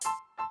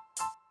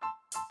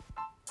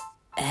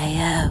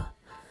Ayo,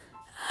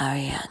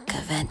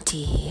 Arianka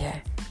Venti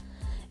here.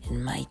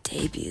 In my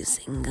debut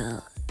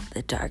single,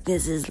 The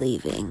Darkness is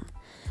Leaving,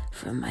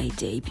 from my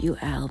debut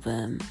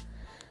album,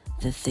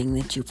 The Thing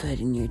That You Put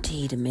in Your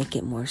Tea to Make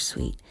It More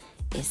Sweet,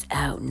 is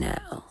out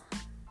now.